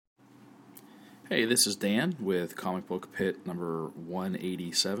Hey, this is Dan with Comic Book Pit number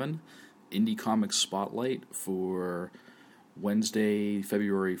 187, Indie Comics Spotlight for Wednesday,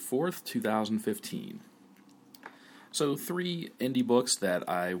 February 4th, 2015. So, three indie books that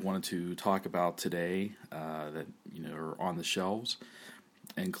I wanted to talk about today that are on the shelves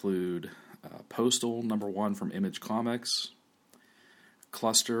include Postal number 1 from Image Comics,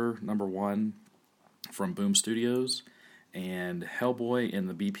 Cluster number 1 from Boom Studios, and Hellboy in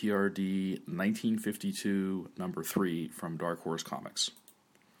the BPRD 1952 number 3 from Dark Horse Comics.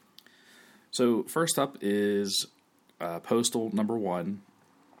 So first up is Postal number 1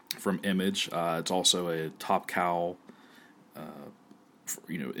 from Image. It's also a Top Cow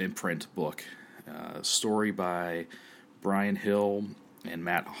imprint book. Story by Brian Hill and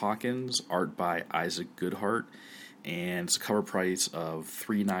Matt Hawkins, art by Isaac Goodhart, and it's a cover price of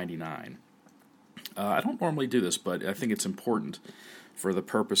 $3.99. I don't normally do this, but I think it's important for the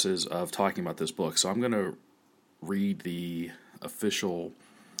purposes of talking about this book. So I'm going to read the official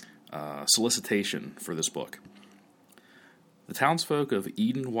solicitation for this book. The townsfolk of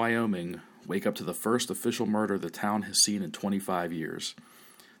Eden, Wyoming, wake up to the first official murder the town has seen in 25 years.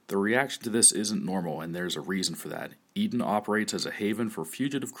 The reaction to this isn't normal, and there's a reason for that. Eden operates as a haven for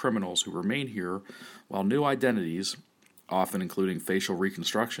fugitive criminals who remain here while new identities, often including facial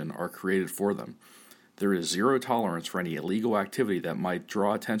reconstruction, are created for them. There is zero tolerance for any illegal activity that might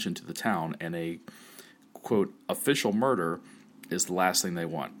draw attention to the town, and a, quote, official murder is the last thing they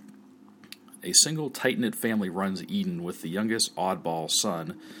want. A single tight-knit family runs Eden, with the youngest oddball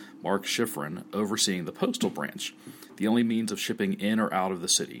son, Mark Schifrin, overseeing the postal branch, the only means of shipping in or out of the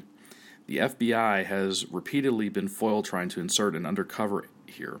city. The FBI has repeatedly been foiled trying to insert an undercover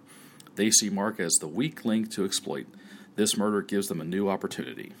here. They see Mark as the weak link to exploit. This murder gives them a new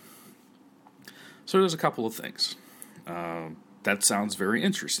opportunity. So there's a couple of things. That sounds very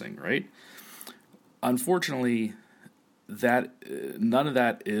interesting, right? Unfortunately, none of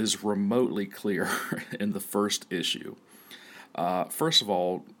that is remotely clear in the first issue. First of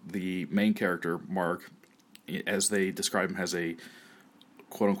all, the main character, Mark, as they describe him as a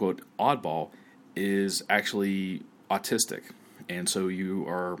quote-unquote oddball, is actually autistic. And so you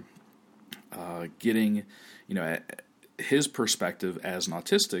are getting, his perspective as an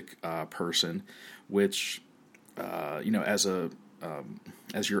autistic person, which, as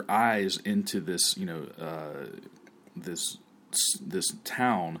your eyes into this, this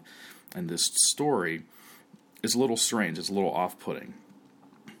town and this story is a little strange. It's a little off-putting,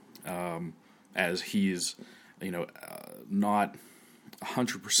 as he's, not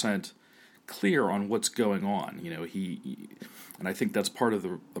 100% clear on what's going on. He and I think that's part of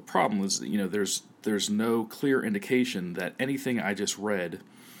the problem is, there's no clear indication that anything I just read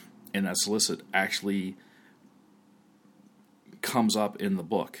in that solicit actually comes up in the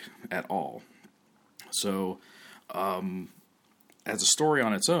book at all. So, as a story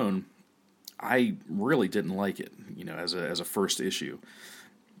on its own, I really didn't like it, as a first issue.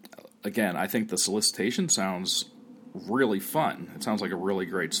 Again, I think the solicitation sounds really fun. It sounds like a really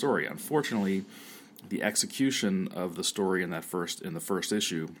great story. Unfortunately, the execution of the story in the first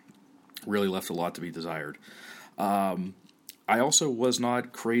issue really left a lot to be desired. I also was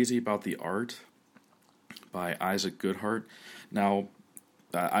not crazy about the art by Isaac Goodhart. Now,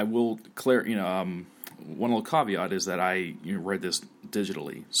 I will clear, one little caveat is that I read this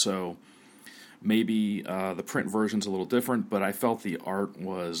digitally, so maybe the print version's a little different, but I felt the art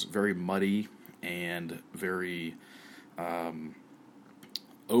was very muddy and very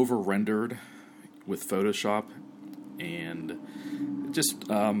over-rendered with Photoshop, and just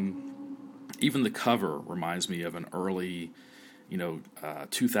even the cover reminds me of an early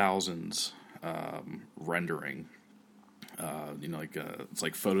 2000s rendering. It's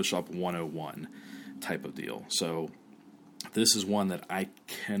like Photoshop 101 type of deal. So this is one that I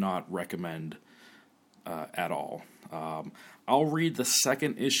cannot recommend at all. I'll read the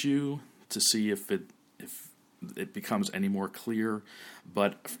second issue to see if it becomes any more clear,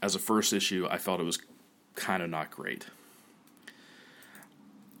 but as a first issue, I felt it was kind of not great.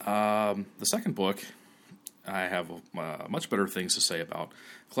 The second book, I have much better things to say about.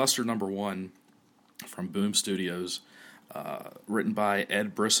 Cluster number 1 from Boom Studios, written by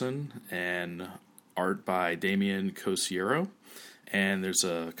Ed Brisson and art by Damian Cosiero, and there's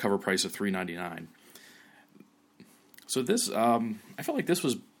a cover price of $3.99. So this, I felt like this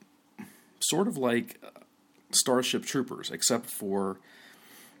was sort of like Starship Troopers, except for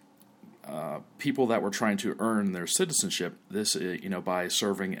people that were trying to earn their citizenship. This, by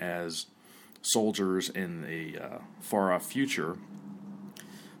serving as soldiers in a far-off future.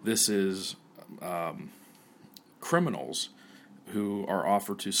 This is criminals who are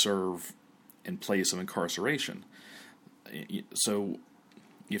offered to serve in place of incarceration. So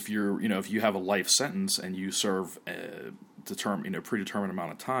if you have a life sentence and you serve a predetermined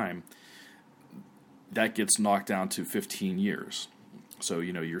amount of time, that gets knocked down to 15 years. So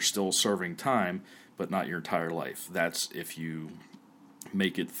you're still serving time, but not your entire life. That's if you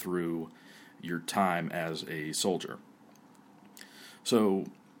make it through your time as a soldier. So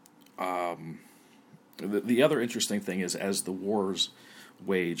the other interesting thing is, as the wars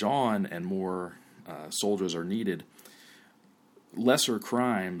wage on and more soldiers are needed, lesser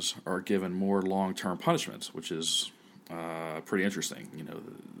crimes are given more long-term punishments, which is pretty interesting.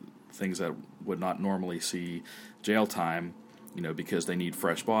 Things that would not normally see jail time, because they need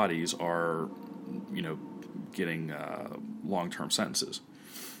fresh bodies, are, getting long-term sentences.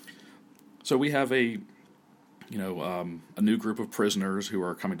 So we have a new group of prisoners who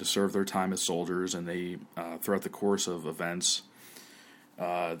are coming to serve their time as soldiers, and they, throughout the course of events,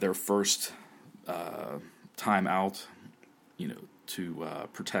 their first time out, to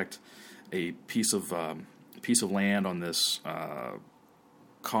protect a piece of land on this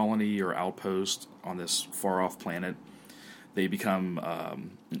colony or outpost on this far-off planet. They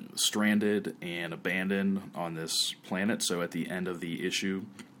become stranded and abandoned on this planet. So at the end of the issue,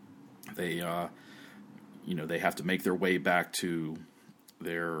 they have to make their way back to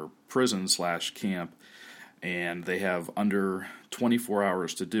their prison / camp, and they have under 24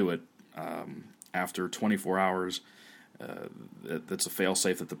 hours to do it. After 24 hours, that's a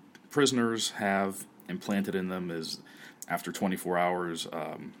fail-safe that the prisoners have implanted in them, is after 24 hours,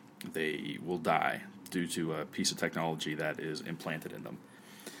 they will die due to a piece of technology that is implanted in them.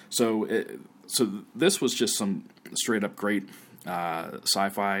 So this was just some straight-up great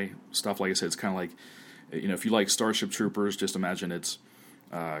sci-fi stuff. Like I said, it's kind of like, if you like Starship Troopers, just imagine it's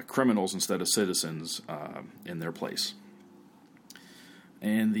criminals instead of citizens in their place.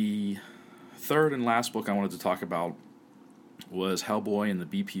 And the third and last book I wanted to talk about was Hellboy and the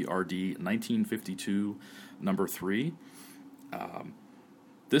BPRD, 1952, number 3.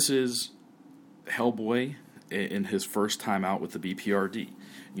 This is Hellboy in his first time out with the BPRD.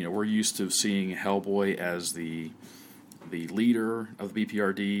 We're used to seeing Hellboy as the leader of the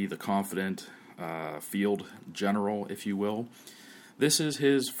BPRD, the confident field general, if you will. This is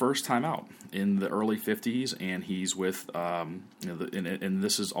his first time out in the early 50s, and he's with, and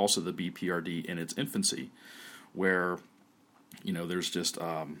this is also the BPRD in its infancy, where, there's just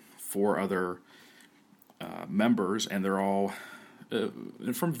 4 other members, and they're all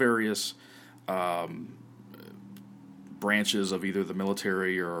from various branches of either the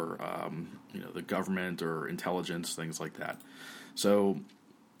military or, the government or intelligence, things like that. So,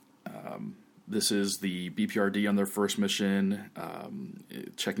 this is the BPRD on their first mission,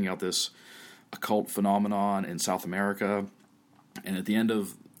 checking out this occult phenomenon in South America. And at the end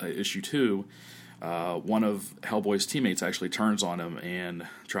of issue 2, one of Hellboy's teammates actually turns on him and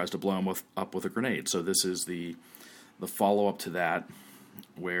tries to blow him up with a grenade. So this is the follow-up to that,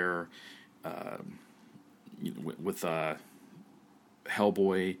 where with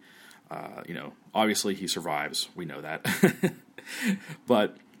Hellboy, obviously he survives. We know that,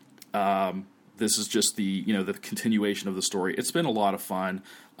 but this is just the continuation of the story. It's been a lot of fun.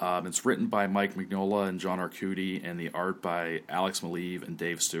 It's written by Mike Mignola and John Arcudi, and the art by Alex Maleev and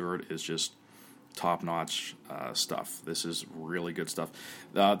Dave Stewart is just top-notch stuff. This is really good stuff.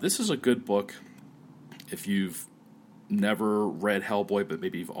 This is a good book if you've never read Hellboy, but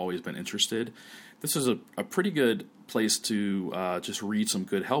maybe you've always been interested. This is a pretty good place to just read some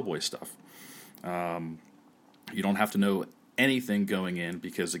good Hellboy stuff. You don't have to know anything going in,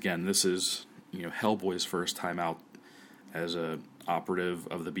 because again, this is Hellboy's first time out as a operative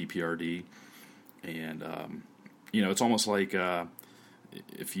of the BPRD, and it's almost like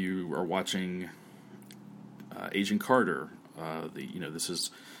if you are watching Agent Carter, this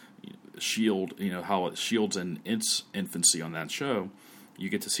is S.H.I.E.L.D., how S.H.I.E.L.D's in its infancy on that show. You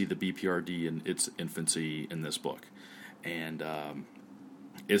get to see the BPRD in its infancy in this book, and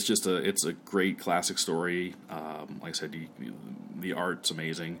it's a great classic story. Like I said, the art's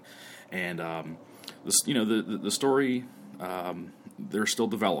amazing, and the story they're still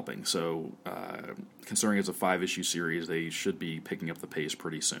developing. So considering it's a 5-issue series, they should be picking up the pace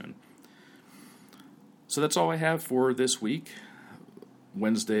pretty soon. So that's all I have for this week,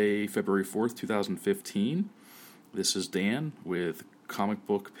 Wednesday, February 4th, 2015. This is Dan with Comic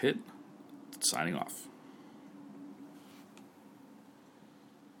Book Pit, signing off.